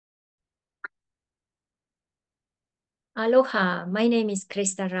Aloha, my name is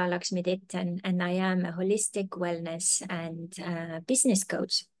Laksmi-Ditton, and I am a holistic wellness and business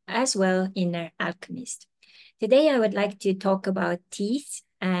coach, as well inner alchemist. Today, I would like to talk about teeth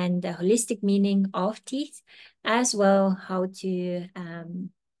and the holistic meaning of teeth, as well how to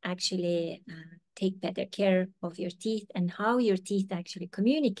actually take better care of your teeth and how your teeth actually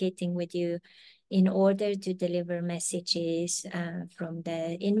communicating with you in order to deliver messages from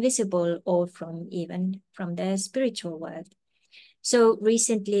the invisible or even from the spiritual world. So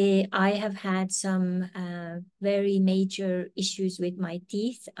recently, I have had some very major issues with my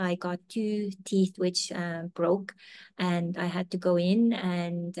teeth. I got two teeth which broke, and I had to go in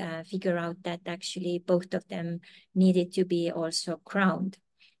and figure out that actually both of them needed to be also crowned.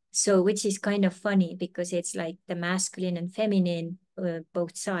 So, which is kind of funny because it's like the masculine and feminine,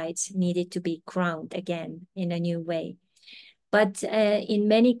 both sides needed to be crowned again in a new way. But in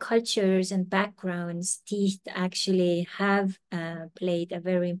many cultures and backgrounds, teeth actually have played a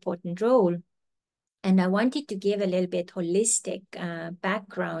very important role. And I wanted to give a little bit holistic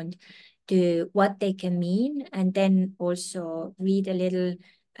background to what they can mean, and then also read a little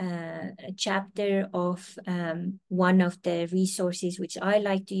chapter of one of the resources which I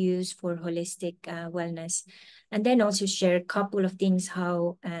like to use for holistic wellness, and then also share a couple of things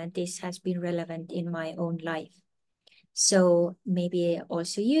how this has been relevant in my own life. So maybe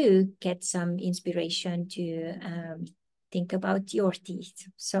also you get some inspiration to think about your teeth.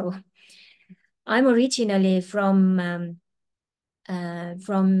 So I'm originally from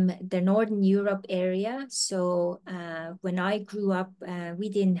the Northern Europe area. So when I grew up, we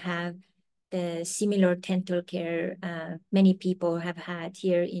didn't have the similar dental care many people have had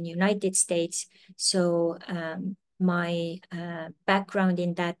here in United States. So my background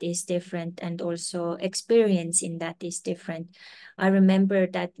in that is different, and also experience in that is different. I remember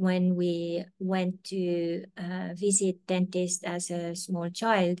that when we went to visit dentist as a small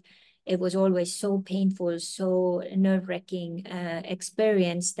child, it was always so painful, so nerve-wracking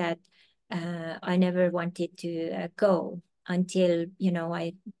experience that I never wanted to go until,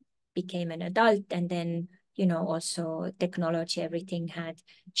 I became an adult, and then, also technology, everything had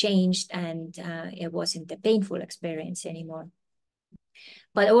changed, and it wasn't a painful experience anymore.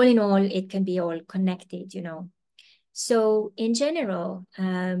 But all in all, it can be all connected. So in general,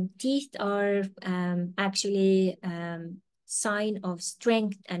 teeth are actually sign of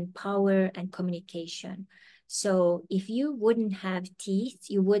strength and power and communication. So if you wouldn't have teeth,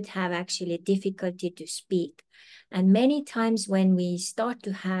 you would have actually difficulty to speak. And many times when we start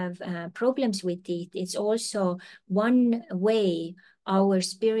to have problems with teeth, it's also one way our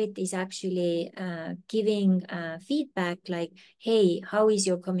spirit is actually giving feedback like, hey, how is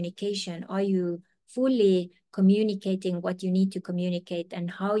your communication? Are you fully communicating what you need to communicate and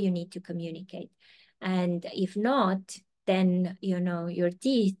how you need to communicate? And if not, then, your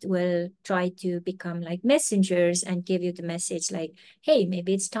teeth will try to become like messengers and give you the message like, hey,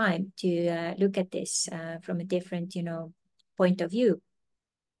 maybe it's time to look at this from a different, point of view,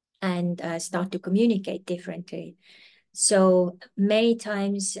 and start to communicate differently. So many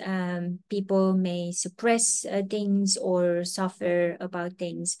times people may suppress things or suffer about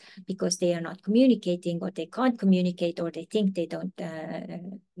things because they are not communicating, or they can't communicate, or they think they don't,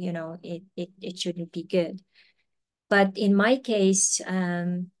 it shouldn't be good. But in my case,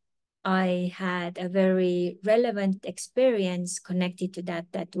 I had a very relevant experience connected to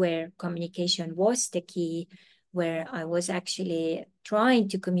that where communication was the key, where I was actually trying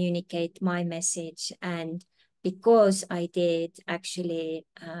to communicate my message. And because I did, actually,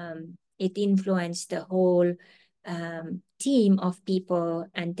 it influenced the whole team of people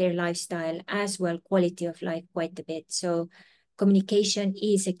and their lifestyle, as well quality of life, quite a bit. So communication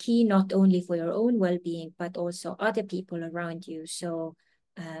is a key not only for your own well-being, but also other people around you. So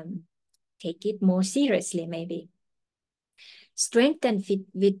take it more seriously, maybe. Strength and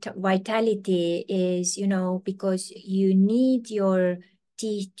vitality is, because you need your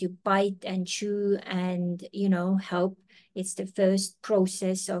teeth to bite and chew and, help. It's the first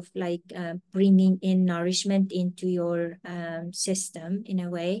process of like bringing in nourishment into your system in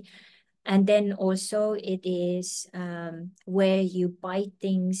a way. And then also it is where you bite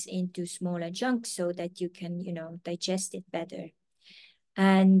things into smaller chunks so that you can, digest it better.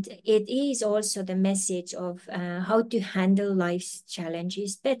 And it is also the message of how to handle life's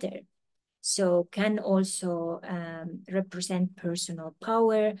challenges better. So can also represent personal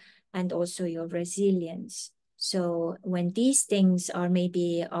power and also your resilience. So when these things are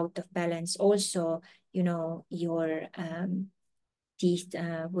maybe out of balance, also, your teeth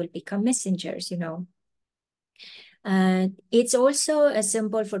will become messengers. It's also a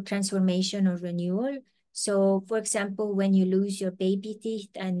symbol for transformation or renewal. So, for example, when you lose your baby teeth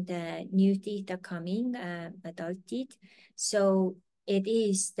and new teeth are coming, adult teeth, so it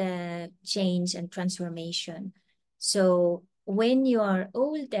is the change and transformation. So when you are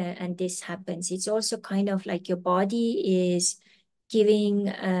older and this happens, it's also kind of like your body is giving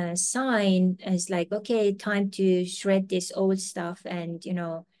a sign as like, okay, time to shred this old stuff and,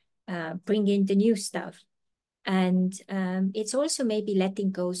 bring in the new stuff. And it's also maybe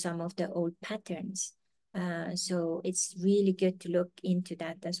letting go some of the old patterns. So it's really good to look into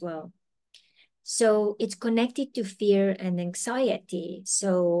that as well. So it's connected to fear and anxiety.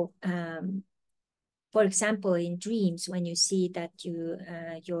 So for example, in dreams, when you see that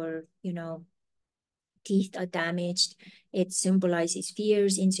your teeth are damaged, it symbolizes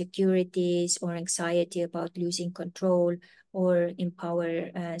fears, insecurities, or anxiety about losing control or in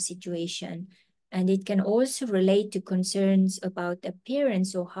power situation. And it can also relate to concerns about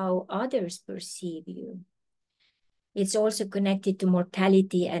appearance or how others perceive you. It's also connected to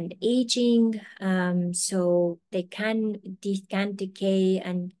mortality and aging. So these can decay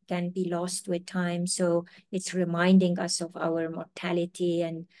and can be lost with time. So it's reminding us of our mortality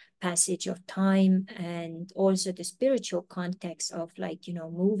and passage of time, and also the spiritual context of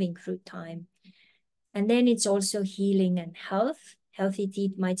moving through time. And then it's also healing and health. Healthy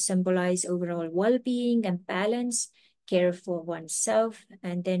teeth might symbolize overall well-being and balance, care for oneself,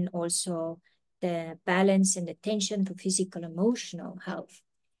 and then also the balance and attention to physical, emotional health.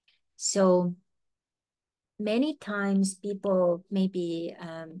 So many times people maybe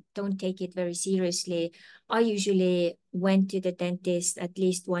don't take it very seriously. I usually went to the dentist at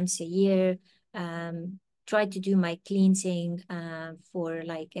least once a year, try to do my cleansing for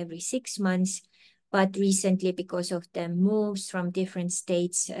like every 6 months. But recently, because of the moves from different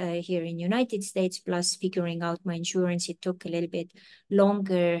states here in United States, plus figuring out my insurance, it took a little bit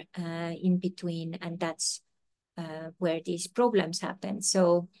longer in between, and that's where these problems happen.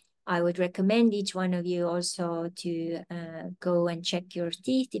 So I would recommend each one of you also to go and check your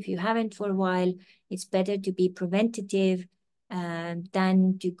teeth if you haven't for a while. It's better to be preventative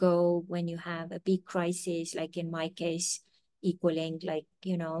than to go when you have a big crisis, like in my case, equaling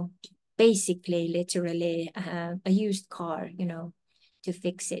basically literally a used car, to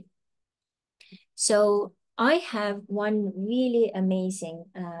fix it. So I have one really amazing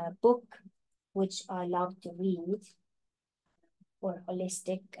book which I love to read for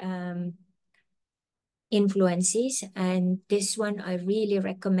holistic influences. And this one I really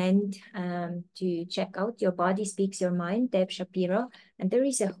recommend to check out. Your Body Speaks Your Mind, Deb Shapiro. And there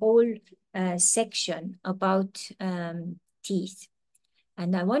is a whole section about teeth.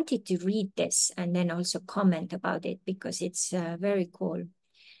 And I wanted to read this and then also comment about it because it's very cool.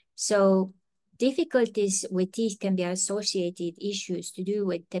 So difficulties with teeth can be associated issues to do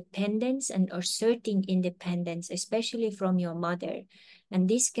with dependence and asserting independence, especially from your mother. And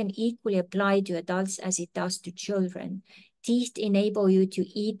this can equally apply to adults as it does to children. Teeth enable you to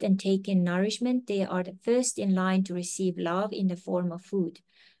eat and take in nourishment. They are the first in line to receive love in the form of food.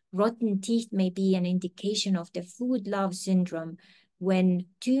 Rotten teeth may be an indication of the food love syndrome, when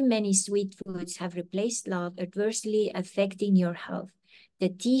too many sweet foods have replaced love, adversely affecting your health. The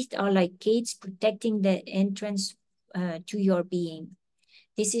teeth are like gates protecting the entrance to your being.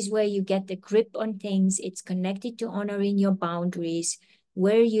 This is where you get the grip on things. It's connected to honoring your boundaries,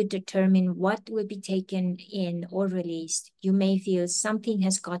 where you determine what will be taken in or released. You may feel something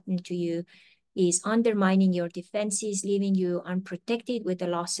has gotten to you, is undermining your defenses, leaving you unprotected with the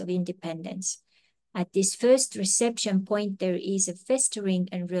loss of independence. At this first reception point, there is a festering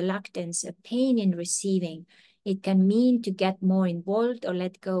and reluctance, a pain in receiving. It can mean to get more involved or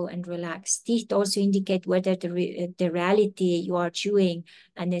let go and relax. Teeth also indicate whether the reality you are chewing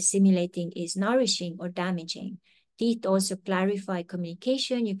and assimilating is nourishing or damaging. Teeth also clarify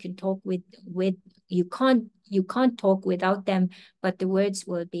communication. You can talk with you can't talk without them, but the words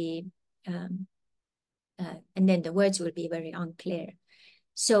will be and then the words will be very unclear.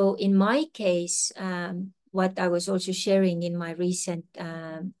 So in my case, what I was also sharing in my recent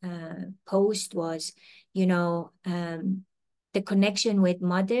post was, the connection with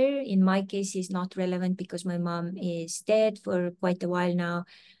mother in my case is not relevant because my mom is dead for quite a while now.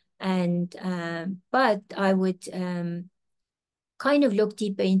 And but I would kind of look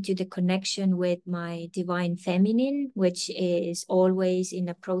deeper into the connection with my divine feminine, which is always in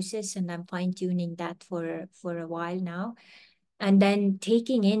a process, and I'm fine-tuning that for a while now. And then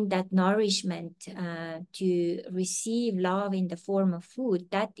taking in that nourishment to receive love in the form of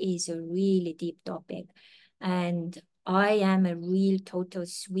food, that is a really deep topic. And I am a real total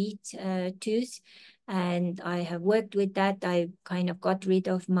sweet tooth, and I have worked with that. I kind of got rid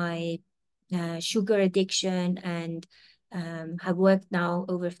of my sugar addiction and have worked now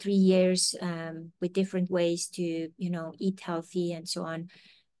over 3 years with different ways to, eat healthy and so on.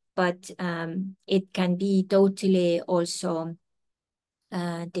 But it can be totally also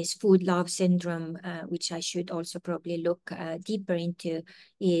this food love syndrome, which I should also probably look deeper into,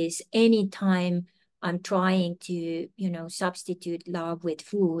 is anytime I'm trying to, substitute love with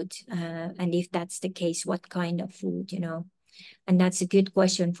food. And if that's the case, what kind of food, And that's a good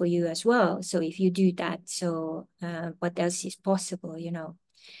question for you as well. So if you do that, so what else is possible,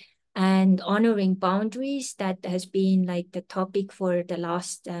 And honoring boundaries, that has been like the topic for the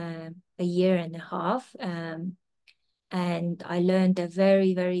last a year and a half. And I learned a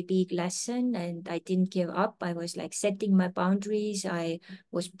very, very big lesson, and I didn't give up. I was like setting my boundaries. I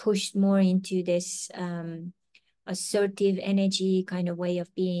was pushed more into this assertive energy kind of way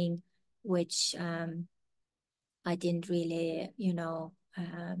of being, which I didn't really,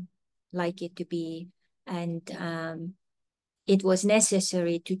 like it to be. And it was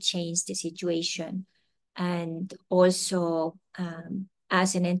necessary to change the situation. And also,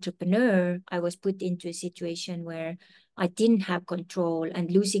 as an entrepreneur, I was put into a situation where I didn't have control,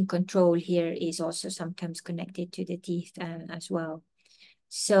 and losing control here is also sometimes connected to the teeth as well.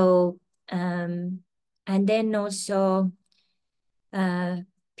 So, and then also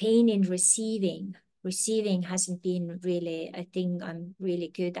pain in receiving. Receiving hasn't been really a thing I'm really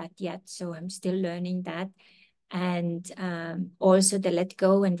good at yet, so I'm still learning that. And also the let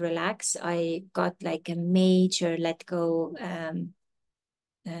go and relax. I got like a major let go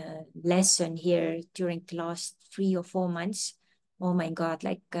lesson here during the last 3 or 4 months. Oh my God,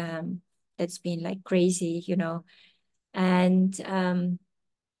 like that's been like crazy, And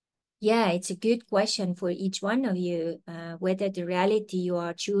yeah, it's a good question for each one of you, whether the reality you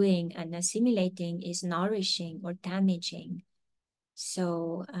are chewing and assimilating is nourishing or damaging.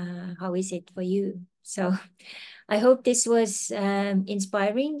 So how is it for you? So I hope this was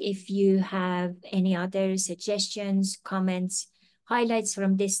inspiring. If you have any other suggestions, comments, highlights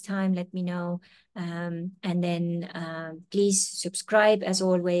from this time, let me know. And then please subscribe as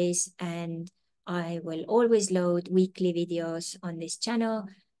always. And I will always load weekly videos on this channel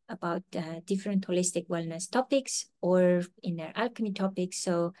about different holistic wellness topics or inner alchemy topics.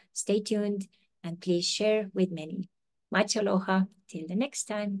 So stay tuned and please share with many. Much aloha. Till the next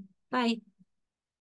time. Bye.